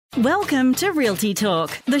Welcome to Realty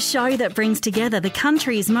Talk, the show that brings together the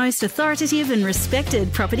country's most authoritative and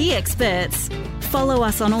respected property experts. Follow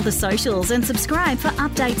us on all the socials and subscribe for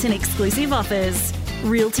updates and exclusive offers.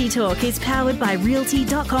 Realty Talk is powered by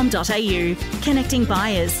realty.com.au, connecting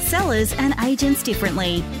buyers, sellers and agents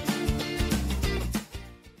differently.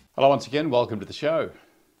 Hello once again, welcome to the show.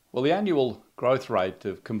 Well, the annual growth rate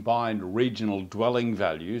of combined regional dwelling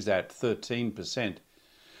values at 13%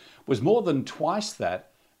 was more than twice that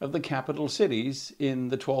of the capital cities in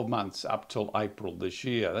the 12 months up till April this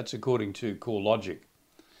year. That's according to CoreLogic.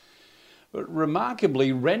 But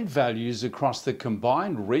remarkably, rent values across the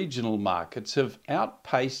combined regional markets have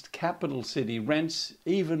outpaced capital city rents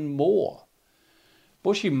even more.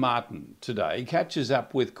 Bushy Martin today catches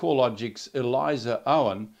up with CoreLogic's Eliza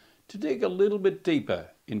Owen to dig a little bit deeper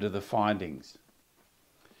into the findings.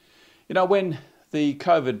 You know, when the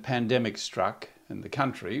COVID pandemic struck and the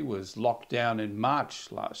country was locked down in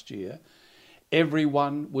March last year,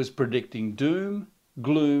 everyone was predicting doom,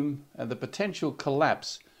 gloom, and the potential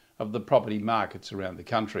collapse of the property markets around the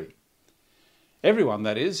country. Everyone,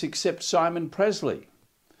 that is, except Simon Presley.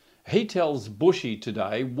 He tells Bushy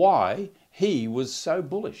today why he was so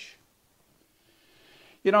bullish.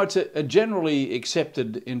 You know, it's a generally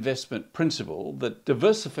accepted investment principle that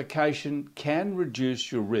diversification can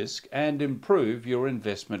reduce your risk and improve your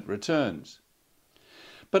investment returns.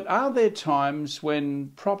 But are there times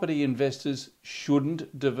when property investors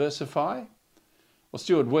shouldn't diversify? Well,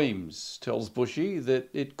 Stuart Weems tells Bushy that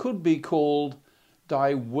it could be called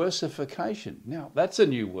diwersefication. Now, that's a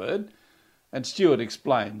new word, and Stuart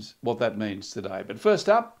explains what that means today. But first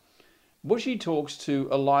up, Bushy talks to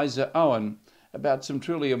Eliza Owen about some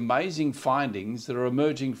truly amazing findings that are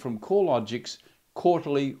emerging from CoreLogic's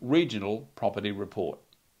quarterly regional property report.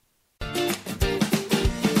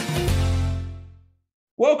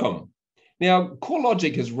 Welcome. Now,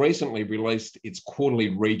 CoreLogic has recently released its quarterly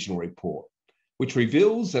regional report, which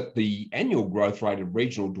reveals that the annual growth rate of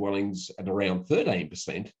regional dwellings at around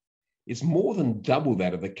 13% is more than double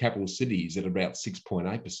that of the capital cities at about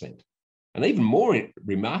 6.8%. And even more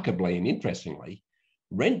remarkably and interestingly,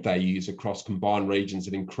 rent values across combined regions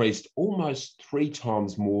have increased almost 3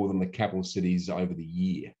 times more than the capital cities over the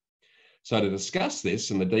year. So to discuss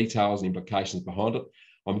this and the details and implications behind it,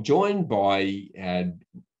 I'm joined by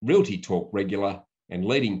Realty Talk regular and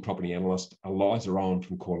leading property analyst, Eliza Owen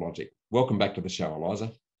from CoreLogic. Welcome back to the show,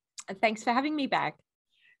 Eliza. Thanks for having me back.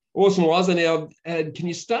 Awesome, Eliza. Now, can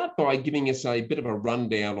you start by giving us a bit of a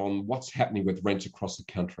rundown on what's happening with rents across the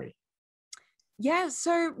country? Yeah,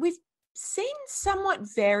 so we've seen somewhat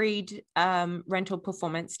varied rental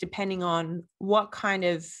performance depending on what kind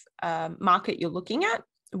of market you're looking at,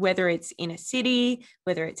 whether it's in a city,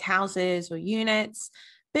 whether it's houses or units.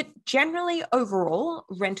 But generally, overall,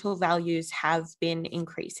 rental values have been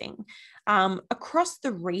increasing. Across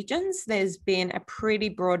the regions, there's been a pretty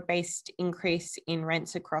broad-based increase in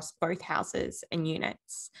rents across both houses and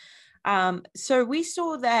units. So we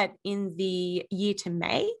saw that in the year to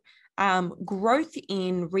May, growth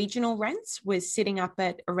in regional rents was sitting up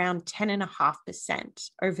at around 10.5%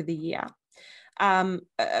 over the year.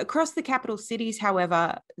 Across the capital cities,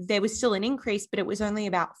 however, there was still an increase, but it was only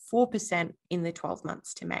about 4% in the 12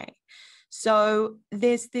 months to May. So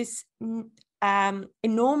there's this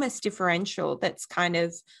enormous differential that's kind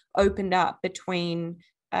of opened up between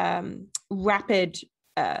rapid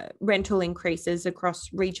rental increases across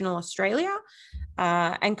regional Australia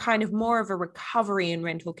and kind of more of a recovery in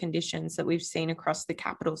rental conditions that we've seen across the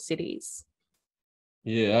capital cities.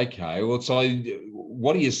 Yeah, okay. Well, so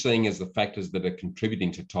what are you seeing as the factors that are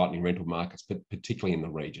contributing to tightening rental markets, but particularly in the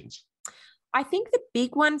regions? I think the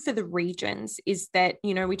big one for the regions is that,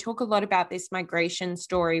 you know, we talk a lot about this migration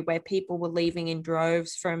story where people were leaving in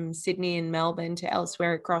droves from Sydney and Melbourne to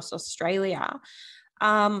elsewhere across Australia.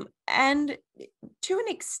 And to an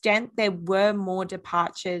extent, there were more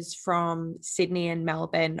departures from Sydney and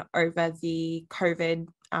Melbourne over the COVID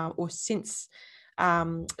or since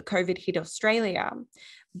COVID hit Australia.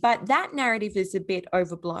 But that narrative is a bit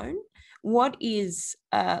overblown. What is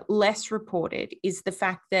less reported is the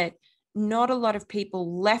fact that not a lot of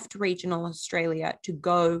people left regional Australia to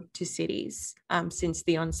go to cities since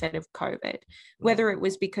the onset of COVID, whether it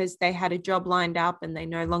was because they had a job lined up and they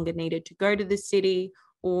no longer needed to go to the city,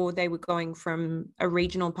 or they were going from a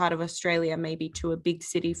regional part of Australia maybe to a big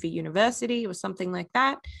city for university or something like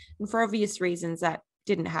that. And for obvious reasons, that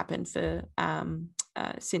didn't happen for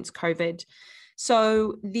since COVID.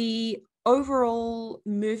 So the overall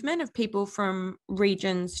movement of people from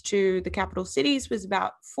regions to the capital cities was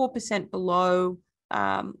about 4% below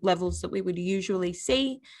levels that we would usually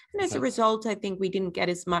see. And as a result, I think we didn't get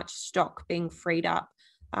as much stock being freed up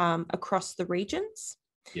across the regions.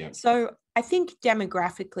 Yeah. So I think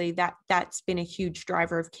demographically that's been a huge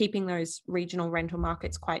driver of keeping those regional rental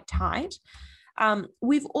markets quite tight.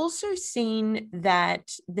 We've also seen that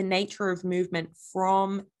the nature of movement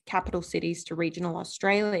from capital cities to regional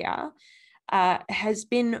Australia has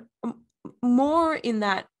been more in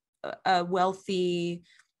that wealthy,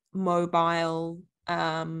 mobile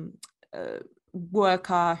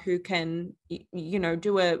worker who can,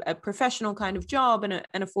 do a professional kind of job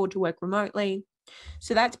and afford to work remotely.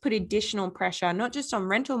 So that's put additional pressure, not just on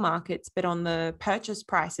rental markets, but on the purchase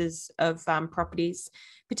prices of properties,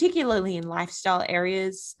 particularly in lifestyle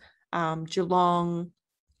areas, Geelong,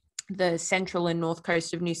 the central and north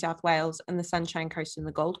coast of New South Wales, and the Sunshine Coast and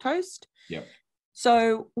the Gold Coast. Yep.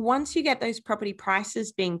 So once you get those property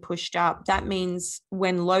prices being pushed up, that means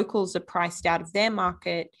when locals are priced out of their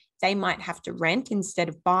market, they might have to rent instead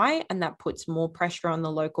of buy, and that puts more pressure on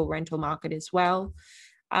the local rental market as well.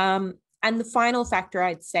 And the final factor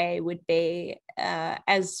I'd say would be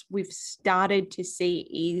as we've started to see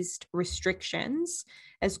eased restrictions,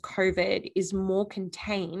 as COVID is more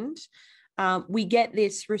contained, we get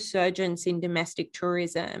this resurgence in domestic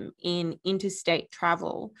tourism, in interstate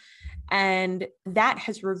travel. And that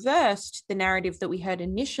has reversed the narrative that we heard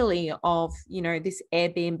initially of, this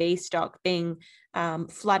Airbnb stock being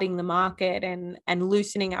flooding the market and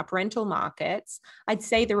loosening up rental markets. I'd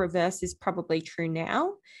say the reverse is probably true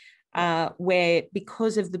now. Where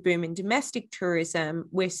because of the boom in domestic tourism,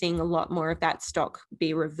 we're seeing a lot more of that stock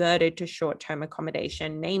be reverted to short-term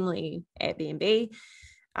accommodation, namely Airbnb.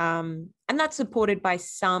 And that's supported by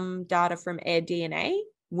some data from AirDNA,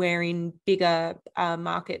 where in bigger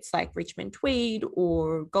markets like Richmond Tweed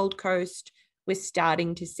or Gold Coast, we're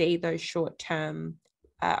starting to see those short-term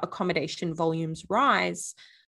accommodation volumes rise.